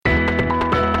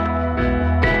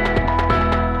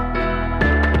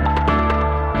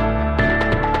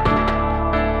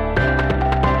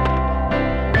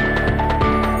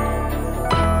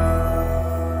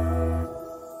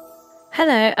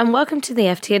and welcome to the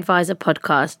FT Advisor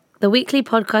podcast, the weekly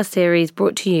podcast series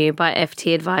brought to you by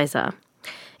FT Advisor.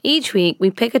 Each week,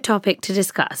 we pick a topic to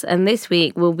discuss, and this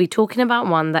week, we'll be talking about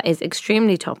one that is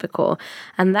extremely topical,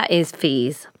 and that is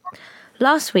fees.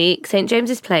 Last week, St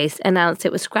James's Place announced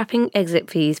it was scrapping exit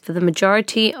fees for the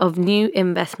majority of new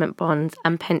investment bonds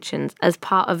and pensions as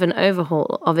part of an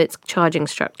overhaul of its charging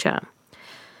structure.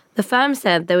 The firm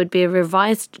said there would be a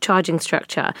revised charging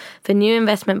structure for new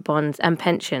investment bonds and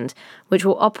pensions, which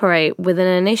will operate with an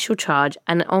initial charge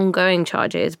and ongoing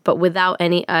charges, but without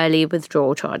any early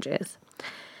withdrawal charges.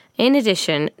 In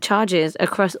addition, charges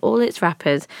across all its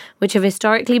wrappers, which have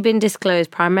historically been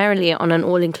disclosed primarily on an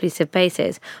all-inclusive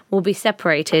basis, will be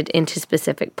separated into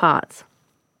specific parts.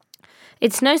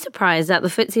 It's no surprise that the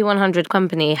FTSE 100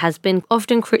 company has been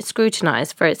often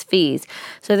scrutinised for its fees,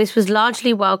 so this was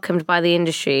largely welcomed by the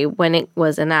industry when it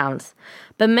was announced.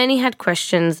 But many had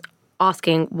questions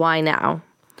asking why now.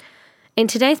 In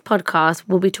today's podcast,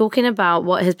 we'll be talking about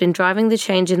what has been driving the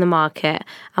change in the market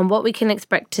and what we can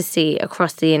expect to see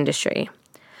across the industry.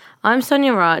 I'm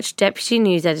Sonia Rach, Deputy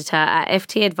News Editor at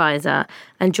FT Advisor,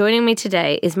 and joining me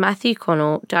today is Matthew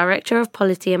Connell, Director of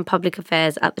Policy and Public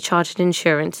Affairs at the Chartered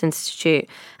Insurance Institute,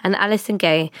 and Alison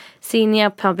Gay,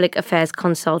 Senior Public Affairs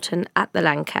Consultant at the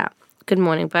LANCAP. Good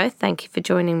morning, both. Thank you for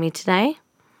joining me today.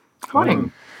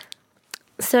 Morning.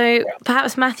 So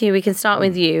perhaps, Matthew, we can start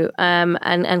with you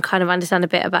and kind of understand a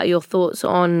bit about your thoughts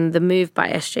on the move by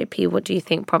SJP. What do you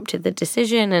think prompted the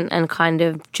decision and kind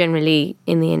of generally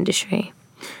in the industry?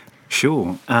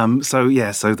 Sure. So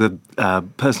the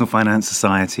Personal Finance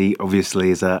Society obviously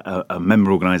is a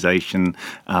member organisation.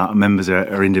 Members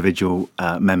are individual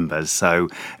members. So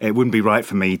it wouldn't be right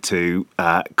for me to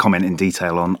comment in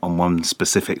detail on one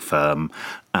specific firm.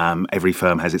 Every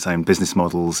firm has its own business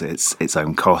models, its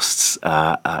own costs,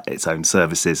 its own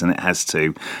services, and it has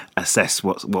to assess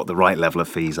what the right level of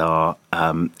fees are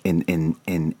in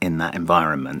that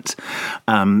environment.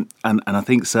 And I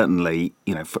think certainly,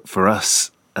 for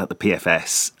us at the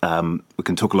PFS, we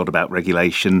can talk a lot about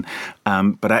regulation,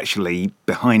 but actually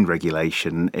behind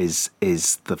regulation is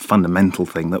the fundamental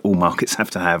thing that all markets have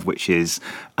to have, which is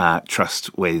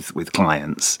trust with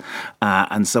clients.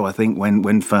 And so I think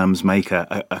when firms make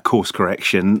a course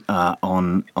correction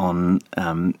on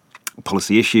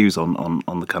policy issues, on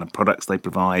the kind of products they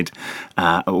provide,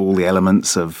 all the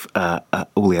elements of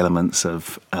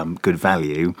good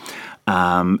value.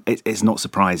 It's not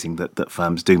surprising that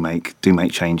firms do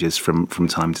make changes from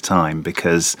time to time,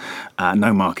 because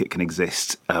no market can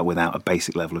exist without a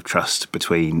basic level of trust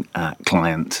between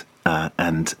client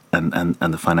and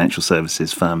the financial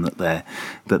services firm that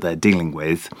they're dealing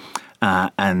with.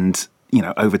 And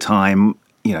over time,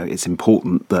 it's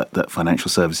important that financial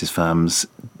services firms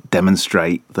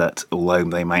demonstrate that although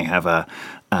they may have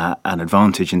an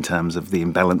advantage in terms of the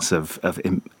imbalance of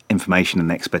information and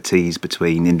expertise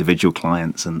between individual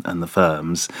clients and the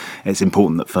firms, it's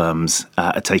important that firms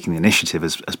are taking the initiative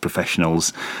as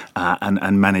professionals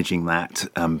and managing that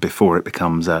before it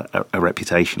becomes a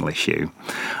reputational issue.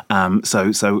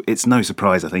 So it's no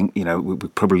surprise, I think, we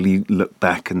probably look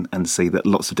back and see that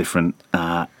lots of different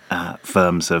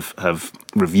firms have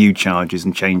reviewed charges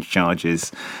and changed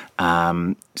charges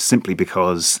simply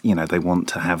because they want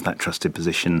to have that trusted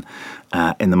position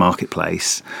in the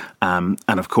marketplace, and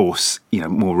of course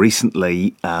more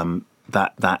recently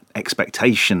that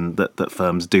expectation that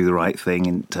firms do the right thing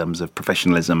in terms of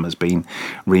professionalism has been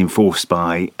reinforced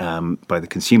by the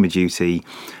Consumer Duty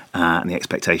and the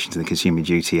expectations of the Consumer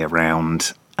Duty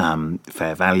around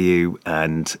fair value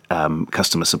and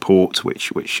customer support,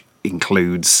 which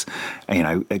includes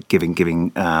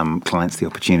giving clients the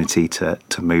opportunity to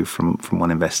move from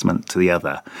one investment to the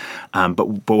other.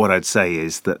 But what I'd say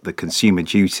is that the Consumer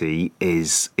Duty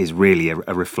is really a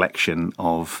reflection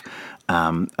of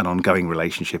an ongoing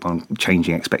relationship on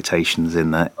changing expectations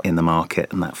in the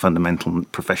market and that fundamental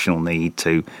professional need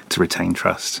to retain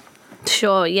trust.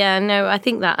 Sure. Yeah. No, I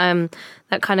think that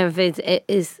that kind of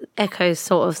is echoes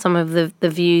sort of some of the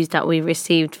views that we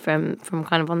received from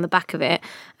kind of on the back of it.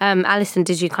 Alison,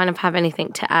 did you kind of have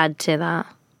anything to add to that?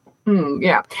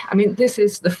 Yeah. I mean, this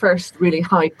is the first really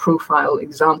high-profile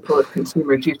example of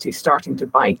Consumer Duty starting to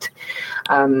bite.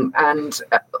 And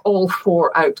all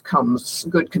four outcomes,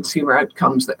 good consumer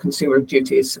outcomes that Consumer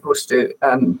Duty is supposed to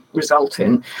result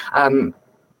in,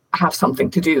 have something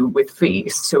to do with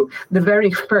fees. So the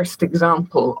very first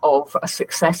example of a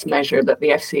success measure that the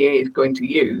FCA is going to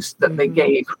use, that they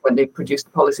gave when they produced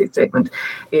the policy statement,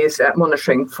 is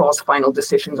monitoring FOS final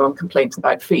decisions on complaints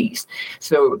about fees.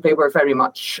 So they were very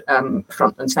much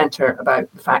front and centre about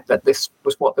the fact that this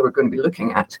was what they were going to be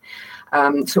looking at.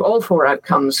 So all 4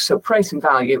 outcomes, so price and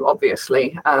value,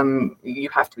 obviously, you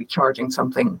have to be charging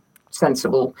something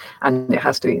sensible, and it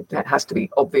has to be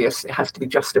obvious, it has to be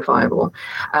justifiable.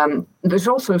 There's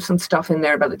also some stuff in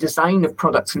there about the design of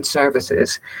products and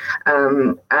services,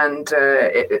 and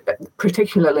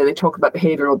particularly they talk about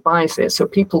behavioural biases. So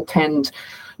people tend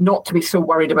not to be so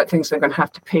worried about things they're going to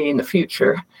have to pay in the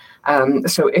future.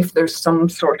 So if there's some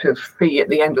sort of fee at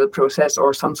the end of the process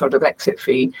or some sort of exit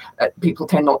fee, people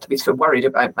tend not to be so worried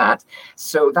about that.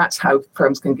 So that's how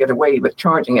firms can get away with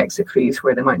charging exit fees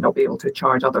where they might not be able to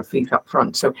charge other fees up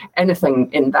front. So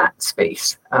anything in that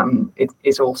space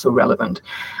is also relevant.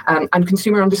 And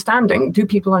consumer understanding. Do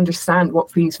people understand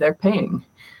what fees they're paying?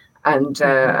 And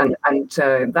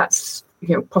that's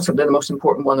possibly the most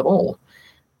important one of all.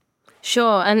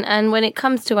 Sure. And when it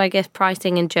comes to, I guess,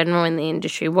 pricing in general in the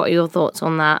industry, what are your thoughts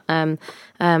on that?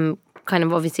 Kind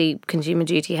of obviously Consumer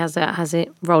Duty has a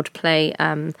role to play,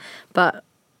 but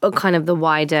kind of the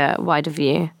wider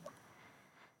view.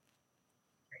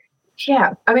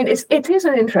 Yeah, I mean, it is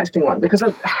an interesting one because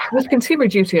with Consumer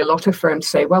Duty, a lot of firms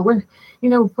say, well, we've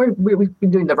been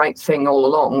doing the right thing all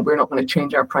along. We're not going to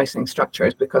change our pricing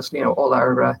structures because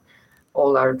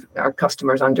all our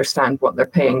customers understand what they're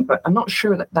paying, but I'm not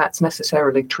sure that that's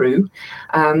necessarily true.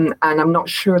 And I'm not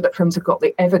sure that firms have got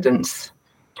the evidence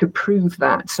to prove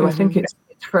that. So I think it's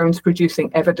firms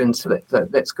producing evidence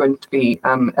that's going to be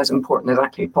as important as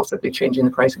actually possibly changing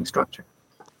the pricing structure.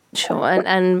 Sure.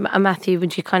 And Matthew,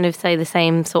 would you kind of say the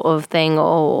same sort of thing,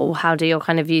 or how do your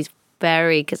kind of views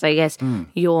vary? Because I guess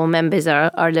your members are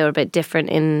a little bit different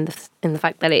in the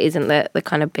fact that it isn't the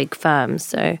kind of big firms,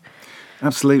 so...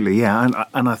 Absolutely, yeah,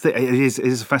 and I think it is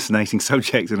a fascinating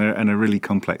subject and a really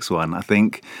complex one. I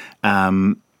think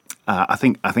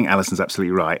Alison's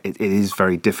absolutely right. It is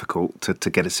very difficult to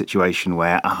get a situation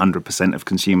where 100% of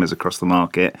consumers across the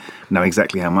market know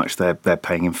exactly how much they're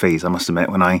paying in fees. I must admit,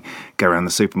 when I go around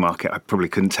the supermarket, I probably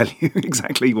couldn't tell you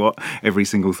exactly what every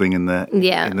single thing in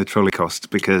the trolley cost,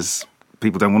 because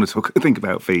people don't want to think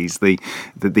about fees. The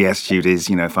attitude is,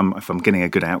 if I'm getting a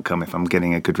good outcome, if I'm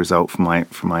getting a good result for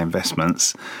my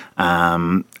investments,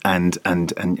 and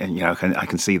I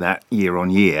can see that year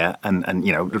on year, and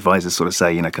advisors sort of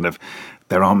say, kind of,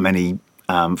 there aren't many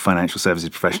financial services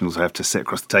professionals who have to sit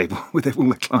across the table with all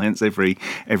the clients every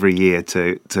year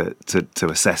to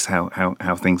assess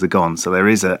how things are gone. So there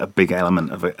is a big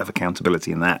element of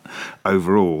accountability in that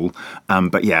overall.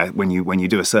 But yeah, when you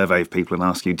do a survey of people and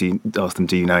ask them,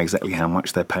 do you know exactly how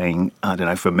much they're paying? I don't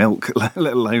know, for milk,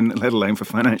 let alone for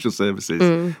financial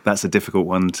services. That's a difficult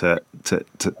one to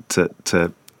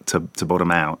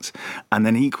bottom out. And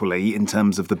then equally, in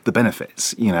terms of the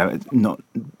benefits, you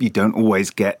don't always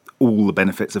get all the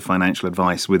benefits of financial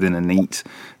advice within a neat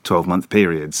 12-month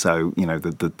period. So,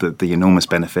 the enormous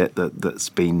benefit that's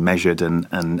been measured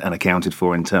and accounted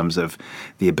for in terms of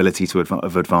the ability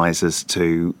of advisors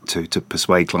to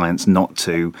persuade clients not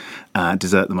to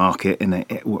desert the market in a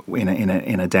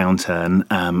downturn,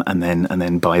 and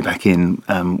then buy back in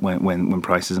when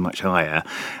prices are much higher.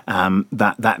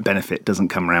 That benefit doesn't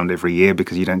come around every year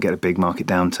because you don't get a big market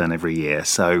downturn every year.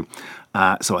 So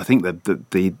I think that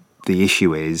the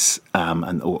issue is, or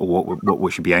what we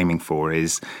should be aiming for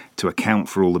is to account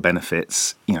for all the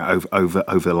benefits,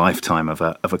 over the lifetime of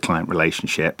a client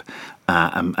relationship,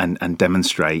 and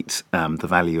demonstrate the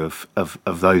value of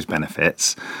those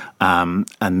benefits, and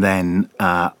then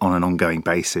on an ongoing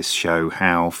basis show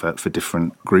how for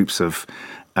different groups of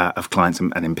clients,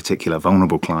 and in particular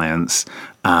vulnerable clients,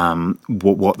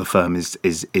 what the firm is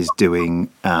doing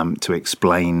to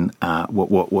explain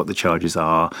what the charges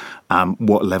are,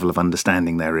 what level of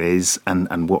understanding there is,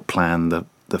 and what plan the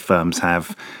firms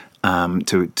have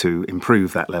to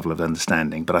improve that level of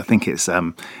understanding. But I think it's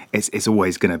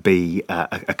always going to be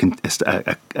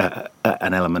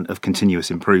an element of continuous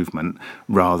improvement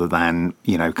rather than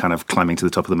kind of climbing to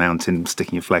the top of the mountain,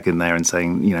 sticking your flag in there and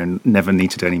saying never need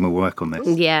to do any more work on this.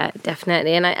 Yeah,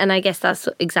 definitely, and I guess that's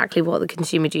exactly what the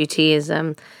Consumer Duty is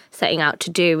setting out to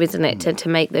do, isn't it? To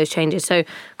make those changes. So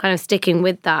kind of sticking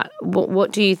with that,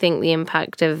 what do you think the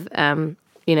impact of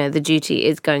the duty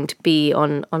is going to be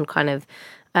on kind of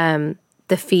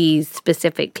the fees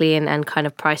specifically and kind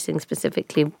of pricing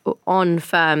specifically on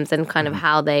firms and kind of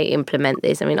how they implement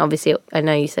this? I mean, obviously, I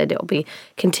know you said it'll be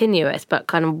continuous, but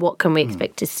kind of what can we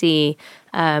expect to see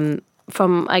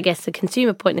from, I guess, the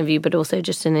consumer point of view, but also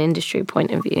just an industry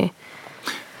point of view?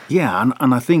 Yeah,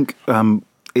 and I think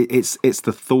it's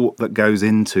the thought that goes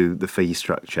into the fee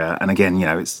structure. And again,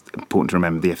 it's important to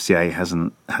remember the FCA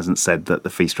hasn't said that the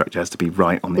fee structure has to be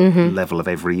right on the level of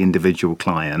every individual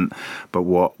client. But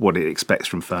what it expects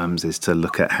from firms is to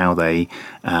look at how they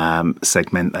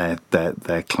segment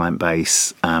their client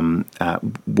base,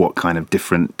 what kind of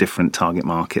different target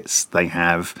markets they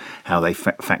have, how they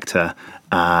factor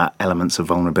elements of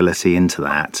vulnerability into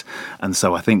that. And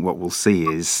so I think what we'll see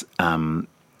is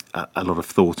a lot of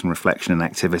thought and reflection and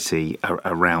activity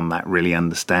around that, really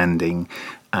understanding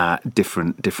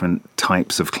different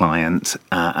types of client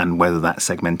and whether that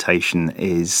segmentation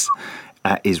is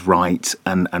right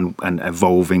and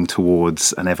evolving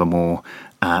towards an ever more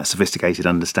sophisticated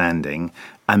understanding,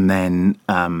 and then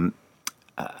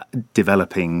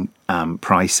developing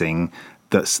pricing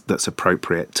that's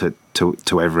appropriate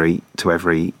to every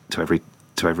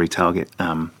target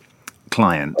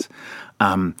client.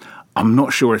 I'm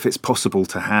not sure if it's possible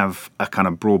to have a kind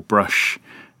of broad brush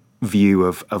view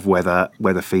of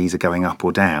whether fees are going up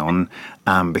or down,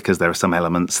 because there are some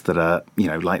elements that are,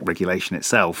 like regulation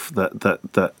itself,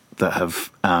 that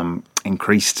have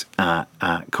increased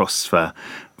costs for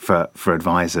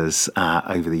advisors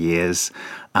over the years.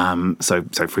 So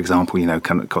for example,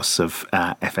 kind of costs of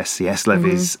FSCS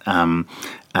levies.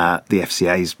 The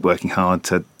FCA is working hard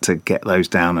to get those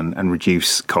down and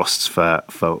reduce costs for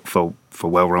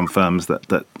well-run firms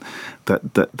that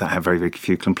have very, very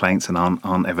few complaints and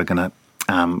aren't ever going to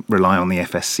rely on the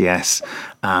FSCS.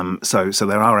 So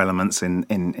there are elements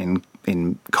in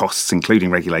costs,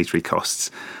 including regulatory costs,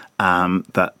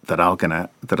 that are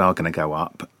gonna go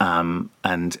up,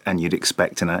 and you'd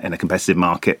expect in a competitive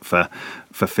market for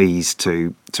fees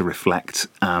to reflect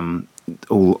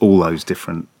all those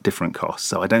different costs.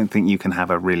 So I don't think you can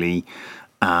have a really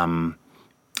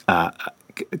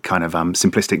kind of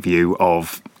simplistic view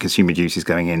of consumer duties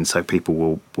going in, so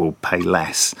people will pay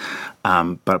less.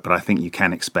 But I think you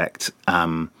can expect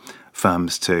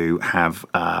firms to have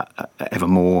ever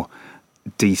more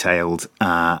detailed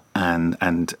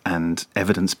and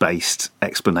evidence-based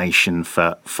explanation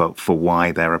for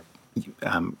why they're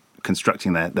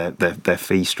constructing their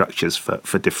fee structures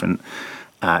for different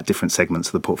segments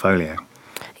of the portfolio.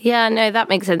 Yeah, no, that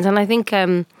makes sense, and I think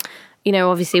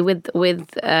obviously with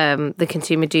the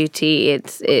consumer duty,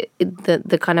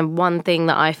 the kind of one thing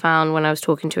that I found when I was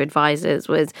talking to advisors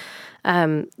was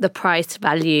the price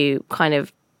value, kind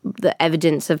of the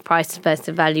evidence of price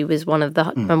versus value is one of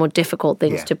the more difficult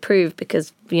things to prove,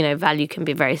 because value can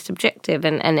be very subjective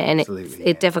and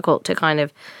it's difficult to kind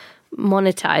of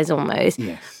monetize almost.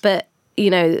 Yes. But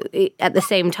at the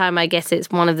same time, I guess it's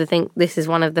one of the things. This is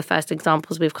one of the first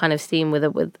examples we've kind of seen with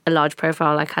a large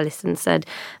profile, like Alison said,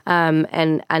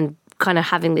 and kind of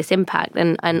having this impact.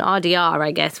 And RDR,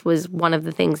 I guess, was one of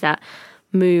the things that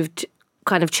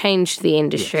kind of changed the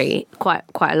industry quite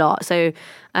a lot. So,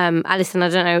 Alison, I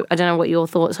don't know what your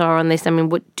thoughts are on this. I mean,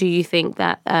 what do you think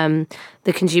that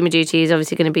the consumer duty is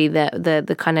obviously going to be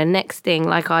the kind of next thing,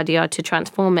 like RDR, to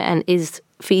transform it, and is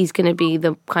fees going to be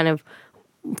the kind of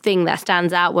thing that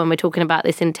stands out when we're talking about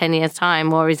this in 10 years'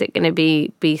 time, or is it going to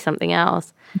be something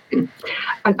else? And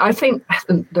I think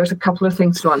there's a couple of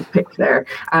things to unpick there.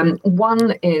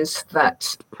 One is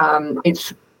that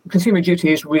it's consumer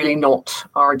duty is really not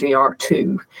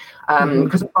RDR2,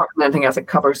 because apart from anything else, it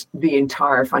covers the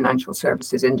entire financial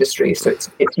services industry. So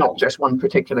it's not just one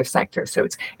particular sector. So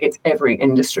it's every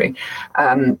industry.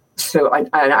 So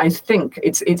I think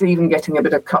it's even getting a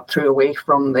bit of cut through away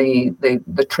from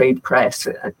the trade press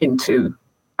into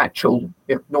actual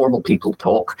normal people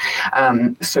talk.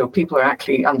 So people are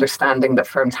actually understanding that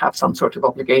firms have some sort of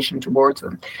obligation towards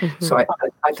them. So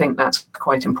I think that's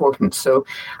quite important. So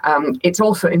it's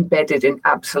also embedded in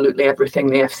absolutely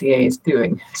everything the FCA is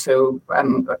doing. So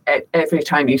every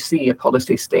time you see a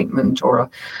policy statement or a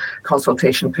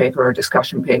consultation paper or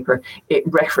discussion paper, it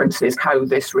references how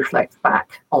this reflects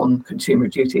back on consumer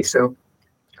duty. So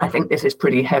I think this is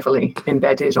pretty heavily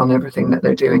embedded on everything that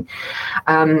they're doing.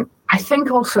 I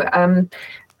think also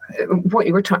what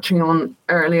you were touching on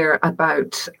earlier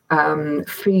about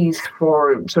fees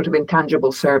for sort of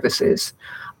intangible services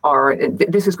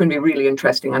this is going to be really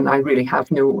interesting, and I really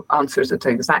have no answers as to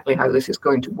exactly how this is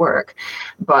going to work.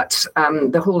 But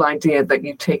the whole idea that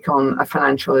you take on a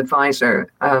financial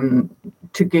advisor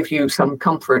to give you some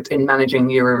comfort in managing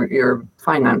your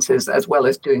finances, as well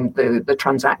as doing the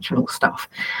transactional stuff.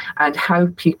 And how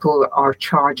people are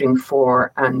charging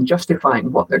for and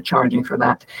justifying what they're charging for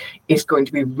that is going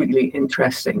to be really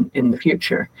interesting in the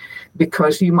future,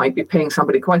 because you might be paying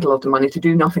somebody quite a lot of money to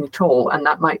do nothing at all, and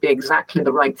that might be exactly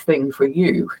the right thing for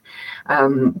you.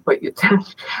 But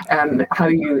how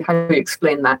you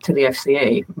explain that to the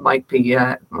FCA might be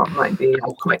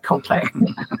quite complex.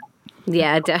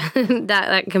 Yeah,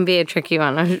 that can be a tricky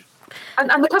one. And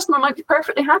the customer might be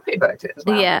perfectly happy about it as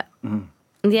well. Yeah.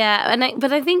 Yeah,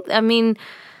 but I think, I mean,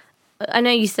 I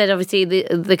know you said obviously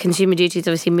the consumer duty is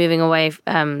obviously moving away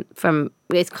from,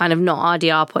 it's kind of not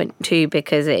RDR point two,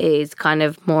 because it is kind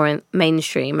of more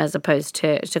mainstream as opposed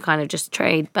to kind of just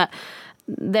trade. But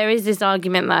there is this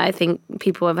argument that I think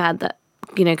people have had that,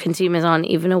 you know, consumers aren't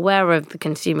even aware of the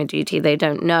consumer duty. They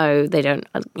don't know.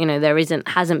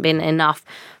 Hasn't been enough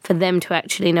for them to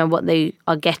actually know what they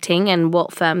are getting and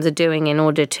what firms are doing in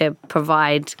order to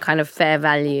provide kind of fair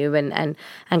value and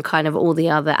kind of all the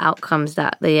other outcomes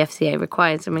that the FCA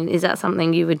requires. I mean, is that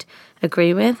something you would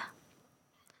agree with?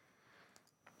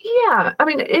 Yeah, I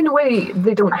mean, in a way,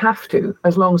 they don't have to,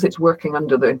 as long as it's working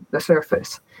under the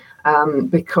surface,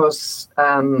 because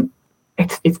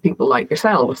it's people like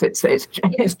yourselves. It's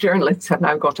journalists have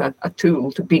now got a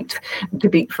tool to beat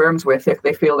firms with if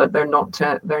they feel that they're not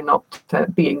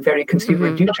being very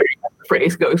consumer duty, as the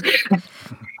phrase goes.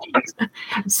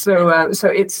 So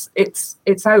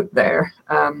it's out there,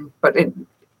 but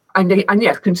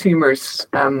yes, consumers.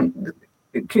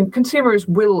 Consumers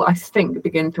will, I think,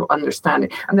 begin to understand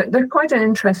it. And there's quite an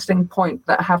interesting point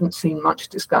that I haven't seen much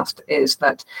discussed, is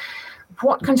that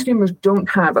what consumers don't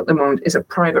have at the moment is a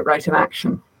private right of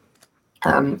action.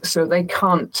 So they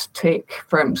can't take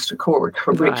firms to court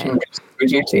for breaching consumer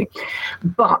duty.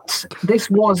 But this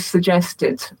was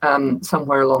suggested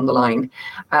somewhere along the line.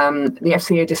 The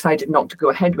FCA decided not to go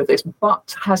ahead with this,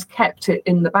 but has kept it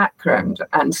in the background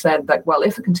and said that, well,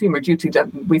 if a consumer duty,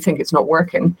 we think it's not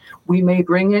working, we may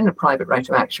bring in a private right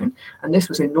of action. And this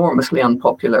was enormously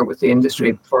unpopular with the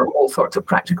industry for all sorts of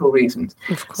practical reasons.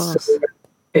 Of course. So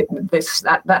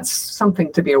that's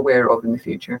something to be aware of in the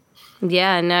future.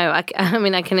 Yeah, no, I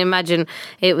mean, I can imagine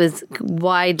it was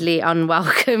widely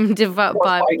unwelcomed,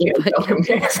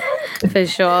 Yes. For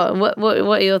sure. What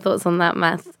are your thoughts on that,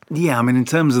 Matt? Yeah, I mean, in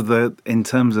terms of the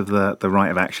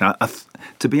right of action,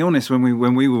 to be honest, when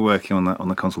we were working on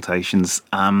the consultations,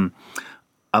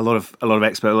 a lot of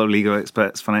experts, a lot of legal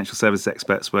experts, financial services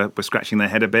experts were scratching their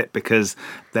head a bit, because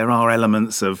there are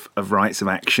elements of rights of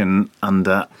action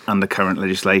under current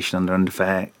legislation, under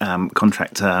fair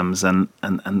contract terms and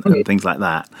things like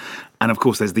that. And of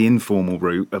course, there's the informal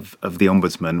route of the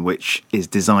ombudsman, which is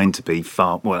designed to be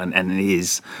and it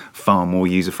is far more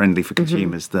user friendly for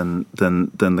consumers than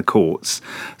the courts.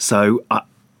 So.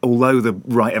 Although the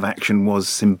right of action was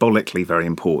symbolically very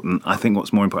important, I think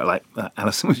what's more important, like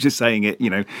Alison was just saying it, you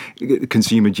know,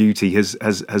 consumer duty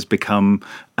has become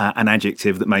an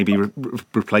adjective that maybe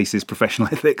replaces professional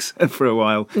ethics for a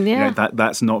while. Yeah. You know,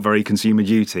 that's not very consumer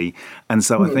duty. And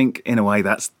so I think, in a way,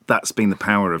 that's been the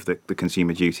power of the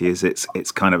consumer duty, is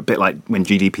it's kind of a bit like when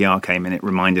GDPR came in, it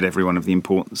reminded everyone of the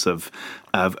importance of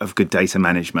good data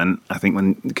management. I think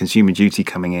when consumer duty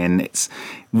coming in, it's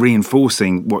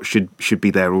reinforcing what should be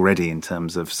there already in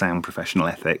terms of sound professional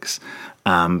ethics,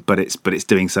 but it's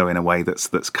doing so in a way that's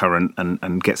current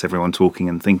and gets everyone talking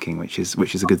and thinking, which is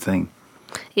a good thing.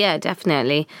 Yeah,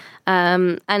 definitely.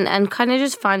 And kind of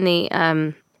just finally,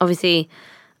 obviously,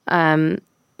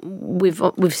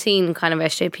 we've seen kind of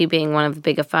SJP being one of the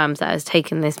bigger firms that has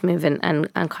taken this move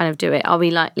and kind of do it. Are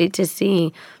we likely to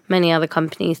see many other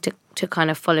companies to kind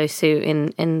of follow suit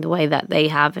in the way that they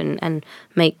have and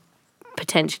make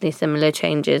potentially similar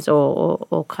changes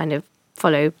or kind of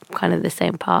follow kind of the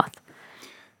same path?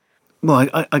 Well,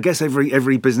 I guess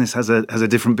every business has a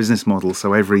different business model,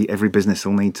 so every business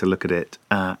will need to look at it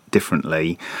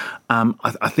differently.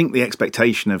 I think the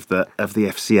expectation of the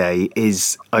FCA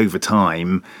is over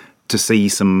time to see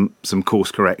some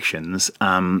course corrections.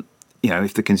 You know,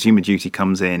 if the consumer duty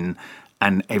comes in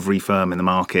and every firm in the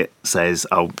market says,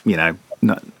 "Oh, you know,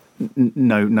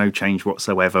 no change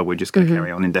whatsoever, we're just going to carry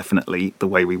on indefinitely the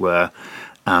way we were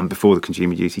before the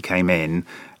consumer duty came in,"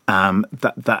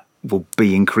 that will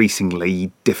be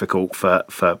increasingly difficult for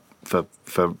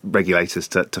regulators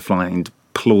to find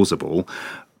plausible.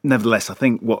 Nevertheless, I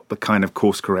think what the kind of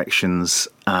course corrections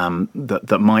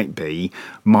that might be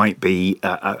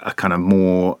a kind of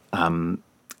more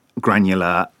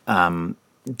granular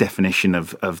definition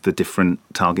of the different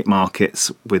target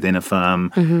markets within a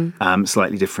firm,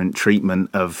 slightly different treatment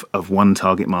of one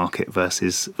target market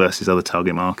versus other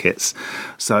target markets.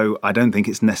 So I don't think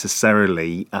it's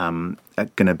necessarily going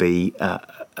to be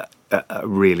a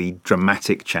really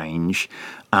dramatic change.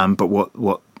 But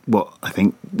what I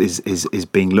think is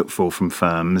being looked for from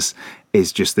firms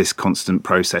is just this constant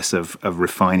process of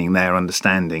refining their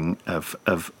understanding of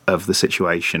the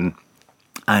situation.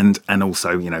 And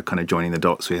also, kind of joining the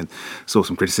dots. We saw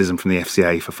some criticism from the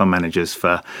FCA for fund managers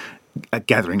for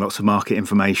gathering lots of market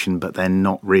information, but then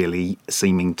not really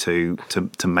seeming to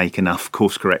make enough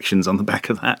course corrections on the back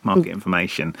of that market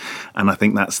information. And I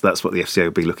think that's what the FCA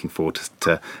will be looking for,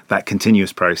 to that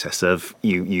continuous process of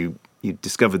you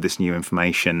discovered this new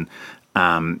information,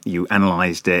 you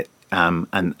analysed it,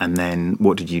 and then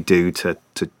what did you do to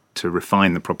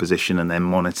refine the proposition, and then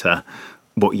monitor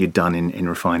what you'd done in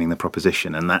refining the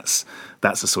proposition. And that's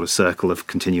a sort of circle of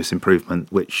continuous improvement,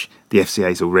 which the FCA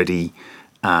has already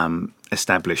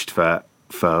established for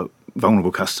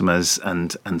vulnerable customers,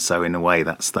 and so in a way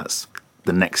that's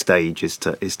the next stage is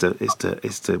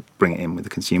to bring it in with the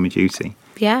consumer duty.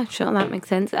 Yeah, sure, that makes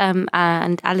sense.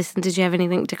 And Alison, did you have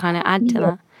anything to kind of add to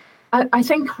that? I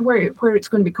think where it's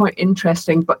going to be quite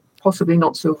interesting, but possibly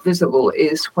not so visible,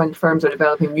 is when firms are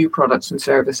developing new products and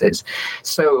services.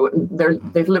 So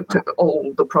they've looked at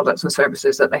all the products and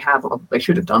services that they have, or they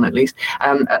should have done at least,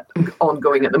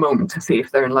 ongoing at the moment, to see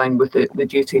if they're in line with the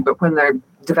duty. But when they're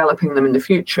developing them in the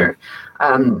future,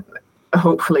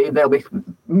 hopefully they'll be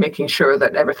making sure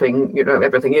that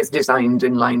everything is designed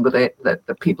in line with it, that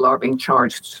the people are being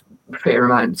charged fair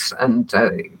amounts, and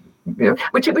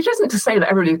which isn't to say that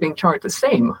everybody's being charged the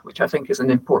same, which I think is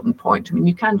an important point. I mean,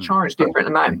 you can charge different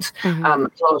amounts as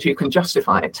long as you can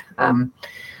justify it.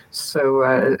 So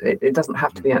it doesn't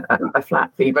have to be a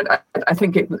flat fee, but I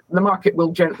think the market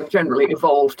will generally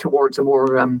evolve towards a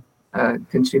more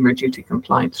consumer duty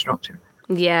compliant structure.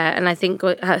 Yeah, and I think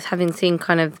having seen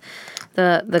kind of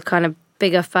the kind of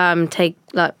bigger firm take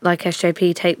like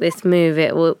SJP take this move,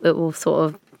 it will sort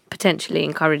of potentially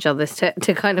encourage others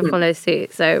to kind of follow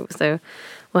suit. So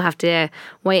we'll have to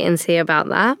wait and see about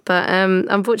that. But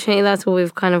unfortunately, that's all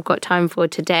we've kind of got time for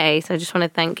today. So I just want to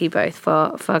thank you both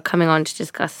for coming on to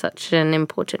discuss such an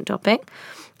important topic.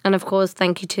 And of course,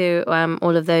 thank you to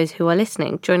all of those who are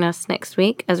listening. Join us next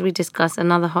week as we discuss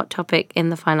another hot topic in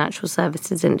the financial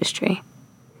services industry.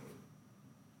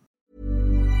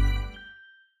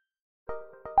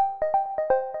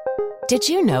 Did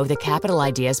you know the Capital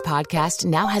Ideas podcast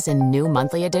now has a new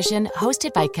monthly edition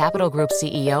hosted by Capital Group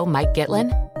CEO Mike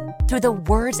Gitlin? Through the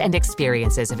words and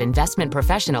experiences of investment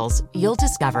professionals, you'll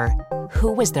discover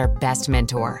who was their best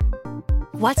mentor,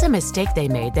 what's a mistake they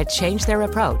made that changed their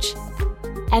approach,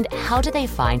 and how do they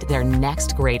find their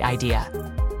next great idea.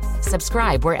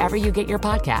 Subscribe wherever you get your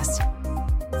podcasts.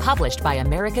 Published by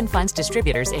American Funds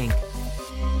Distributors, Inc.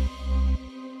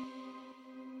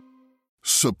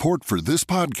 Support for this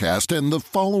podcast and the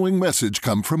following message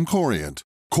come from Corient.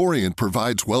 Corient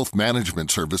provides wealth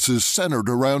management services centered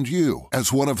around you.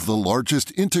 As one of the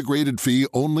largest integrated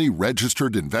fee-only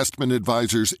registered investment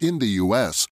advisors in the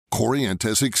U.S., Corient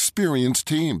has experienced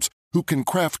teams who can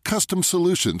craft custom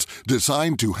solutions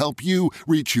designed to help you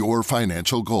reach your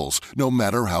financial goals, no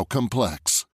matter how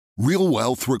complex. Real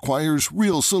wealth requires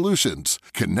real solutions.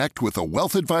 Connect with a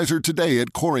wealth advisor today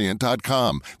at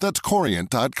Corient.com. That's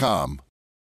Corient.com.